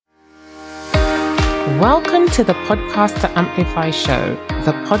Welcome to the Podcast to Amplify show,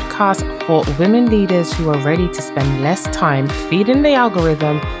 the podcast for women leaders who are ready to spend less time feeding the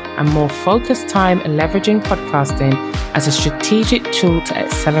algorithm and more focused time leveraging podcasting as a strategic tool to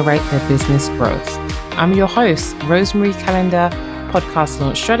accelerate their business growth. I'm your host, Rosemary Calendar, podcast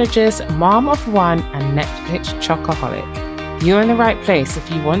launch strategist, mom of one, and Netflix chocoholic. You're in the right place if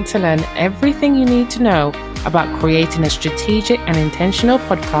you want to learn everything you need to know about creating a strategic and intentional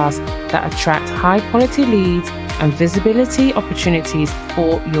podcast that attract high quality leads and visibility opportunities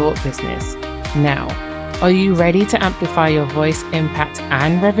for your business. Now, are you ready to amplify your voice, impact,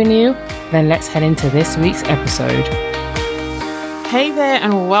 and revenue? Then let's head into this week's episode. Hey there,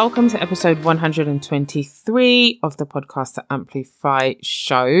 and welcome to episode 123 of the Podcast to Amplify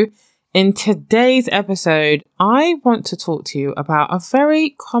show. In today's episode, I want to talk to you about a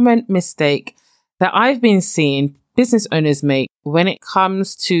very common mistake that I've been seeing business owners make when it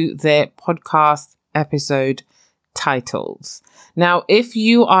comes to their podcast episode titles. Now, if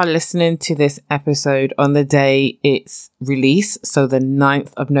you are listening to this episode on the day it's released, so the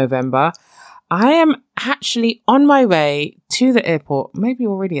 9th of November, I am actually on my way to the airport, maybe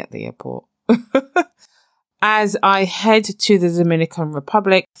already at the airport, as I head to the Dominican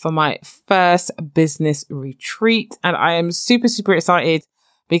Republic for my first business retreat. And I am super, super excited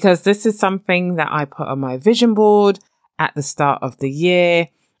because this is something that I put on my vision board at the start of the year.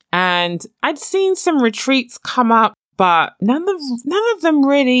 And I'd seen some retreats come up, but none of them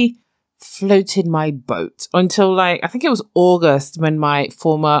really floated my boat until I think it was August when my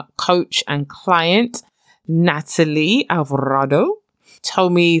former coach and client, Natalie Alvarado,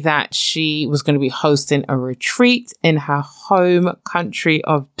 told me that she was going to be hosting a retreat in her home country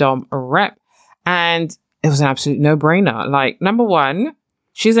of Dom Rep. And it was an absolute no-brainer. Like, number one,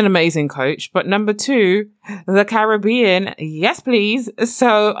 she's an amazing coach. But number two, the Caribbean, yes, please.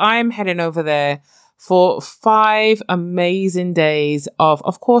 So I'm heading over there for 5 amazing days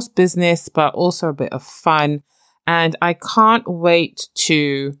of course, business, but also a bit of fun. And I can't wait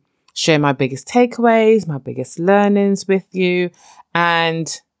to share my biggest takeaways, my biggest learnings with you.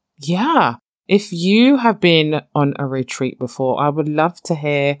 And yeah, if you have been on a retreat before, I would love to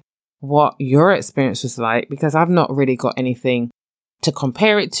hear what your experience was like, because I've not really got anything to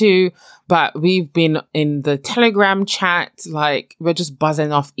compare it to, but we've been in the Telegram chat, like we're just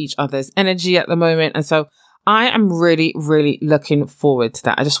buzzing off each other's energy at the moment. And so I am really, really looking forward to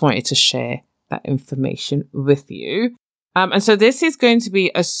that. I just wanted to share that information with you. And so this is going to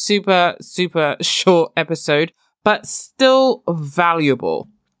be a super, super short episode, but still valuable.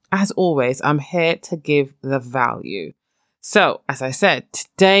 As always, I'm here to give the value. So as I said,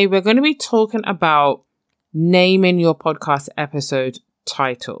 today we're going to be talking about naming your podcast episode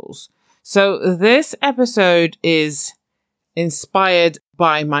titles. So this episode is inspired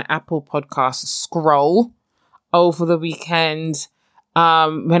by my Apple Podcast scroll over the weekend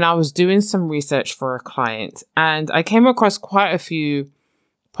when I was doing some research for a client, and I came across quite a few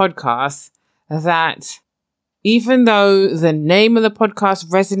podcasts that, even though the name of the podcast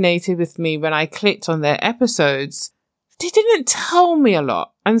resonated with me when I clicked on their episodes, they didn't tell me a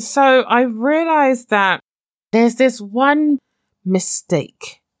lot. And so I realized that there's this one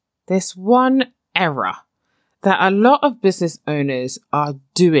mistake, this one error that a lot of business owners are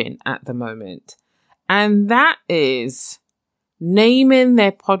doing at the moment. And that is naming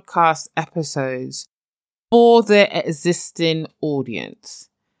their podcast episodes for their existing audience.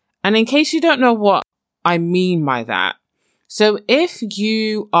 And in case you don't know what I mean by that, so if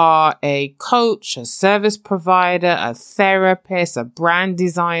you are a coach, a service provider, a therapist, a brand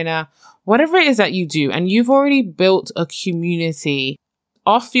designer, whatever it is that you do, and you've already built a community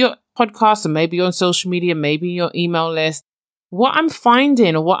off your podcast or maybe on social media, maybe your email list, what I'm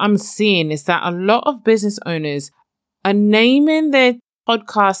finding or what I'm seeing is that a lot of business owners are naming their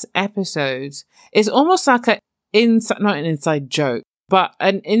podcast episodes. It's almost like not an inside joke, but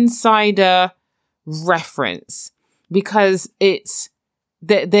an insider reference, because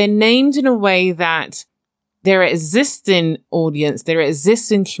they're named in a way that their existing audience, their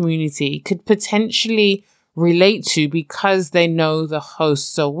existing community could potentially relate to because they know the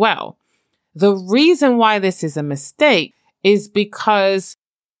host so well. The reason why this is a mistake is because,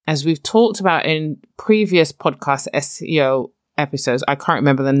 as we've talked about in previous podcast SEO episodes, I can't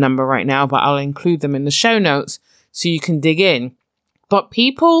remember the number right now, but I'll include them in the show notes so you can dig in. But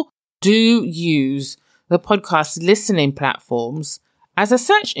people do use the podcast listening platforms as a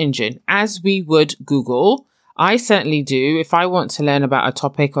search engine, as we would Google. I certainly do. If I want to learn about a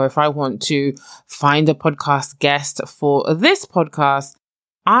topic, or if I want to find a podcast guest for this podcast,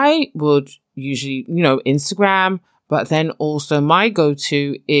 I would usually, Instagram, but then also my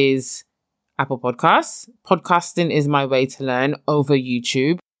go-to is Apple Podcasts. Podcasting is my way to learn over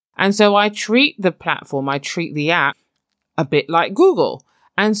YouTube. And so I treat the app a bit like Google.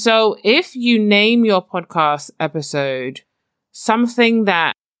 And so if you name your podcast episode something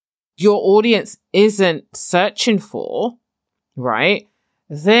that your audience isn't searching for, right,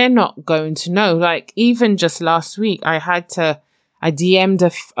 they're not going to know. Like even just last week, I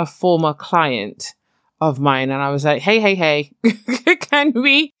DM'd a former client of mine and I was like, hey, can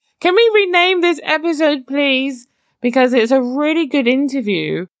we rename this episode, please? Because it's a really good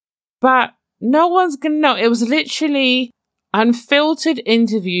interview, but no one's going to know. It was literally unfiltered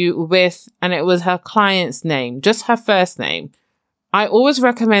interview and it was her client's name, just her first name. I always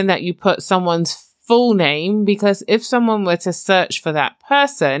recommend that you put someone's full name because if someone were to search for that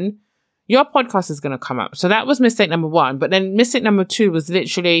person, your podcast is going to come up. So that was mistake number 1. But then mistake number 2 was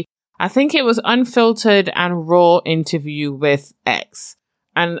literally, I think it was unfiltered and raw interview with X.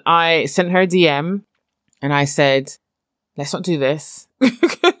 And I sent her a DM and I said, let's not do this.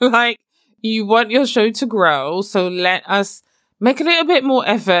 Like, you want your show to grow. So let us make a little bit more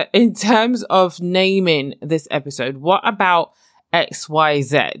effort in terms of naming this episode. What about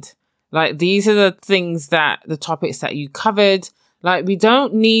XYZ? Like, these are the topics that you covered. Like, we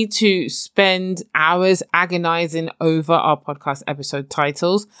don't need to spend hours agonizing over our podcast episode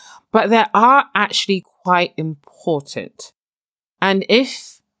titles, but they are actually quite important. And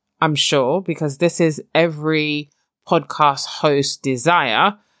if, I'm sure, because this is every podcast host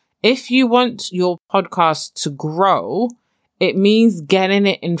desire, if you want your podcast to grow, it means getting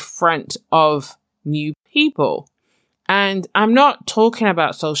it in front of new people. And I'm not talking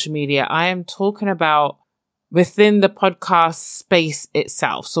about social media. I am talking about within the podcast space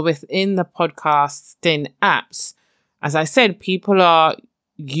itself. So within the podcasting apps, as I said, people are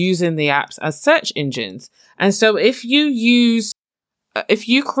using the apps as search engines. And so if you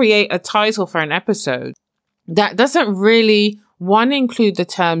create a title for an episode that doesn't really, one, include the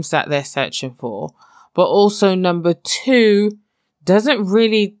terms that they're searching for, but also number 2, doesn't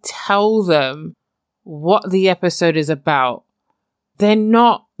really tell them what the episode is about, they're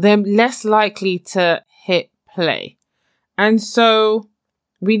less likely to hit play. And so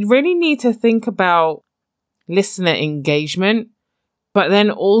we really need to think about listener engagement, but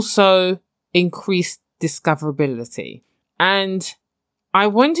then also increased discoverability. And I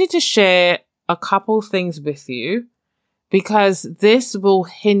wanted to share a couple things with you because this will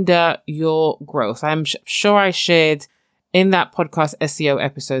hinder your growth. I'm sure I shared in that podcast SEO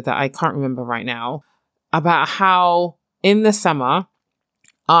episode that I can't remember right now about how in the summer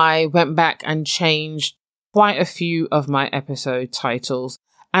I went back and changed quite a few of my episode titles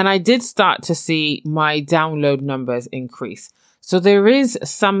and I did start to see my download numbers increase. So there is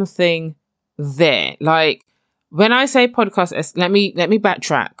something there. Like when I say podcast, let me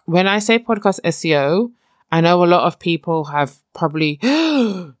backtrack. When I say podcast SEO, I know a lot of people have probably,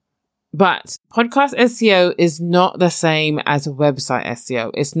 but podcast SEO is not the same as website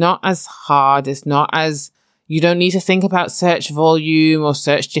SEO. It's not as hard. It's not as, you don't need to think about search volume or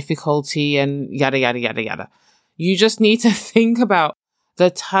search difficulty and yada, yada, yada, yada. You just need to think about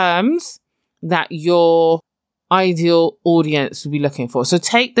the terms that your ideal audience would be looking for. So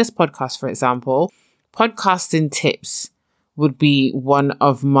take this podcast, for example. Podcasting tips would be one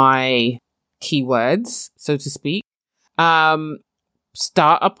of my keywords, so to speak.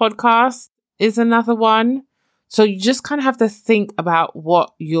 Start a podcast is another one. So you just kind of have to think about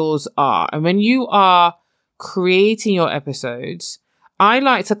what yours are. And when you are creating your episodes, I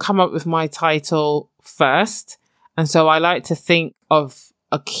like to come up with my title first. And so I like to think of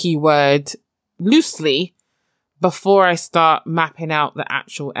a keyword loosely before I start mapping out the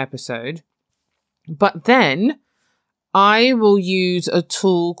actual episode. But then I will use a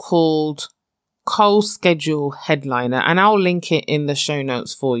tool called CoSchedule Headliner, and I'll link it in the show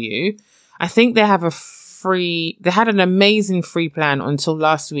notes for you. I think they had an amazing free plan until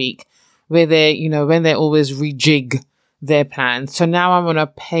last week where when they always rejig their plan. So now I'm on a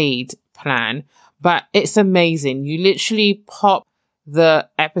paid plan, but it's amazing. You literally pop the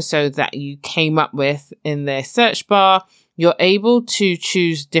episode that you came up with in their search bar. You're able to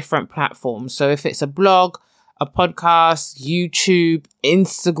choose different platforms. So if it's a blog, a podcast, YouTube,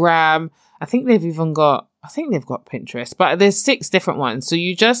 Instagram, I think they've got Pinterest, but there's 6 different ones. So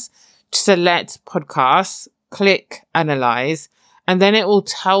you just select podcasts, click analyze, and then it will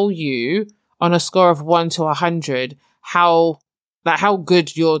tell you on a score of 1 to 100 how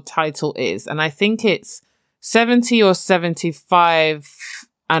good your title is. And I think it's 70 or 75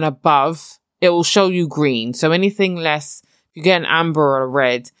 and above, it will show you green. So anything less, if you get an amber or a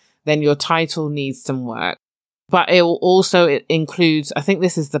red, then your title needs some work. but it includes, I think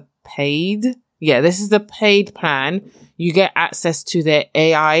this is the paid. Yeah, this is the paid plan. You get access to their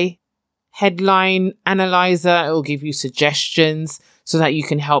AI headline analyzer. It will give you suggestions so that you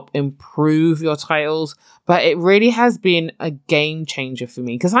can help improve your titles. But it really has been a game changer for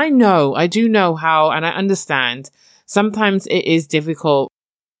me, because I do know how, and I understand sometimes it is difficult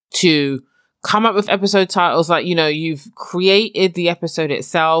to come up with episode titles. Like, you've created the episode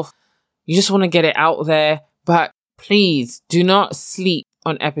itself. You just want to get it out there. But please do not sleep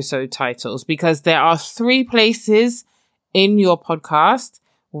on episode titles, because there are 3 places in your podcast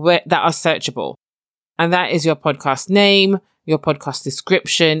that are searchable. And that is your podcast name, your podcast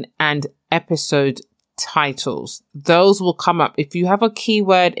description, and episode titles. Those will come up. If you have a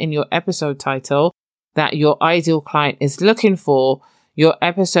keyword in your episode title that your ideal client is looking for, your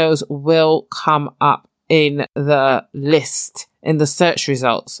episodes will come up in the list, in the search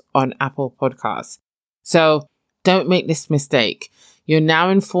results on Apple Podcasts. So don't make this mistake. You're now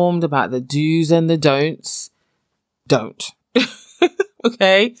informed about the do's and the don'ts. Don't.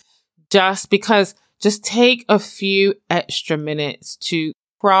 Okay? Just take a few extra minutes to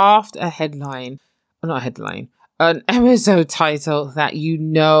craft an episode title that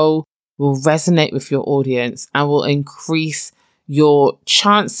will resonate with your audience and will increase your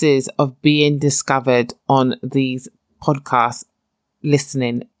chances of being discovered on these podcast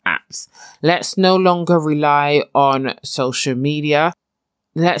listening apps. Let's no longer rely on social media.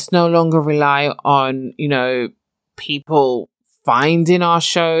 Let's no longer rely on, people finding our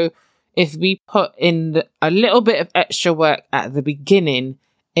show. If we put in a little bit of extra work at the beginning,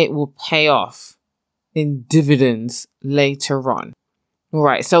 it will pay off in dividends later on. All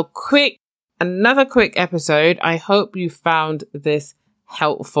right. So another quick episode. I hope you found this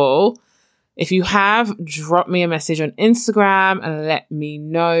helpful. If you have, drop me a message on Instagram and let me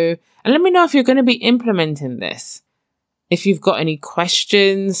know. And let me know if you're going to be implementing this. If you've got any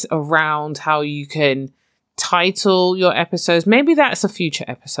questions around how you can title your episodes, maybe that's a future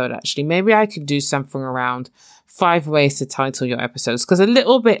episode, actually. Maybe I could do something around 5 ways to title your episodes. Because a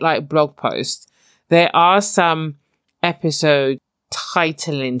little bit like blog posts, there are some episode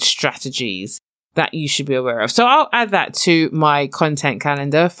titling strategies that you should be aware of. So I'll add that to my content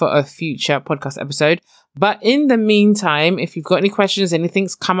calendar for a future podcast episode. But in the meantime, if you've got any questions,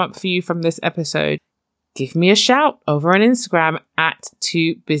 anything's come up for you from this episode, give me a shout over on Instagram at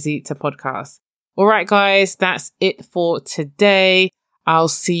TooBusyToPodcast. All right, guys, that's it for today. I'll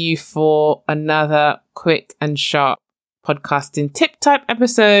see you for another quick and sharp podcasting tip type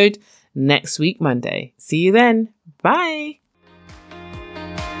episode next week, Monday. See you then. Bye.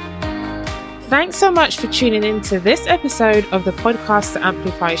 Thanks so much for tuning in to this episode of the Podcast to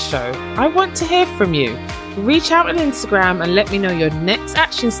Amplify show. I want to hear from you. Reach out on Instagram and let me know your next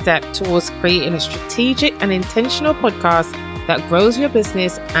action step towards creating a strategic and intentional podcast that grows your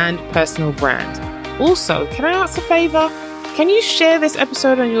business and personal brand. Also, can I ask a favor? Can you share this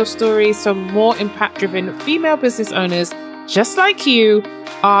episode on your story so more impact-driven female business owners just like you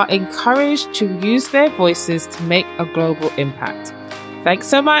are encouraged to use their voices to make a global impact? Thanks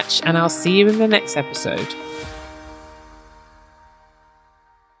so much, and I'll see you in the next episode.